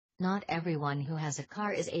Not everyone who has a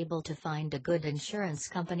car is able to find a good insurance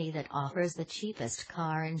company that offers the cheapest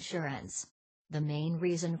car insurance. The main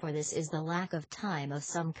reason for this is the lack of time of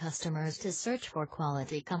some customers to search for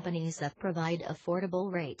quality companies that provide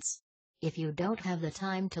affordable rates. If you don't have the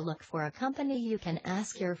time to look for a company, you can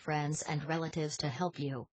ask your friends and relatives to help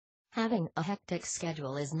you. Having a hectic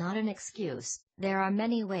schedule is not an excuse. There are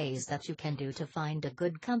many ways that you can do to find a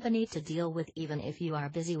good company to deal with even if you are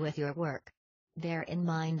busy with your work. Bear in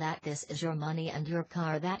mind that this is your money and your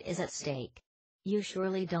car that is at stake. You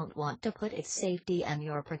surely don't want to put its safety and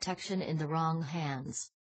your protection in the wrong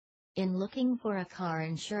hands. In looking for a car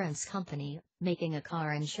insurance company, making a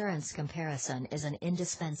car insurance comparison is an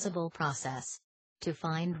indispensable process. To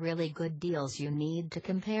find really good deals, you need to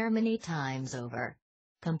compare many times over.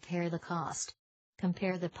 Compare the cost.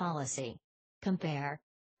 Compare the policy. Compare.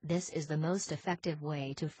 This is the most effective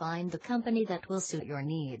way to find the company that will suit your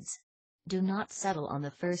needs. Do not settle on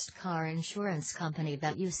the first car insurance company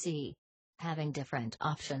that you see. Having different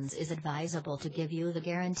options is advisable to give you the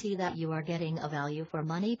guarantee that you are getting a value for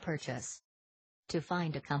money purchase. To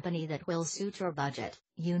find a company that will suit your budget,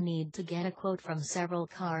 you need to get a quote from several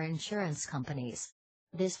car insurance companies.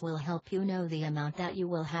 This will help you know the amount that you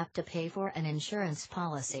will have to pay for an insurance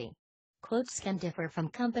policy. Quotes can differ from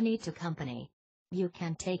company to company. You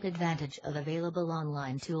can take advantage of available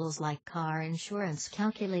online tools like Car Insurance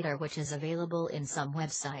Calculator, which is available in some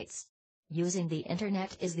websites. Using the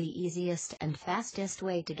internet is the easiest and fastest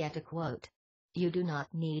way to get a quote. You do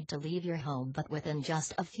not need to leave your home, but within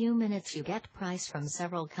just a few minutes you get price from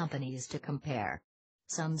several companies to compare.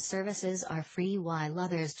 Some services are free while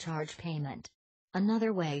others charge payment.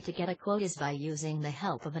 Another way to get a quote is by using the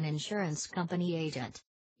help of an insurance company agent.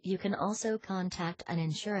 You can also contact an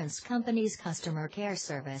insurance company's customer care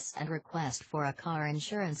service and request for a car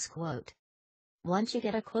insurance quote. Once you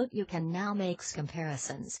get a quote, you can now make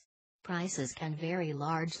comparisons. Prices can vary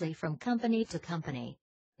largely from company to company.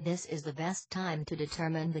 This is the best time to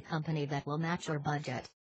determine the company that will match your budget.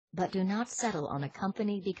 But do not settle on a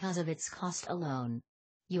company because of its cost alone.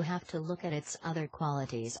 You have to look at its other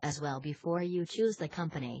qualities as well before you choose the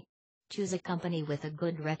company. Choose a company with a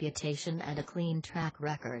good reputation and a clean track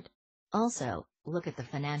record. Also, look at the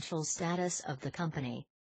financial status of the company.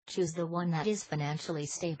 Choose the one that is financially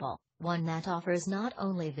stable, one that offers not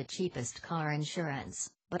only the cheapest car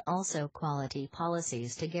insurance, but also quality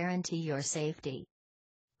policies to guarantee your safety.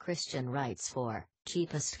 Christian writes for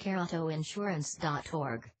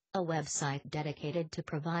cheapestcarautoinsurance.org, a website dedicated to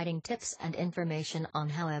providing tips and information on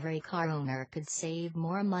how every car owner could save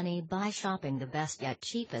more money by shopping the best yet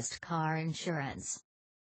cheapest car insurance.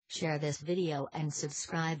 Share this video and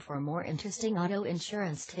subscribe for more interesting auto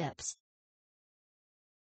insurance tips.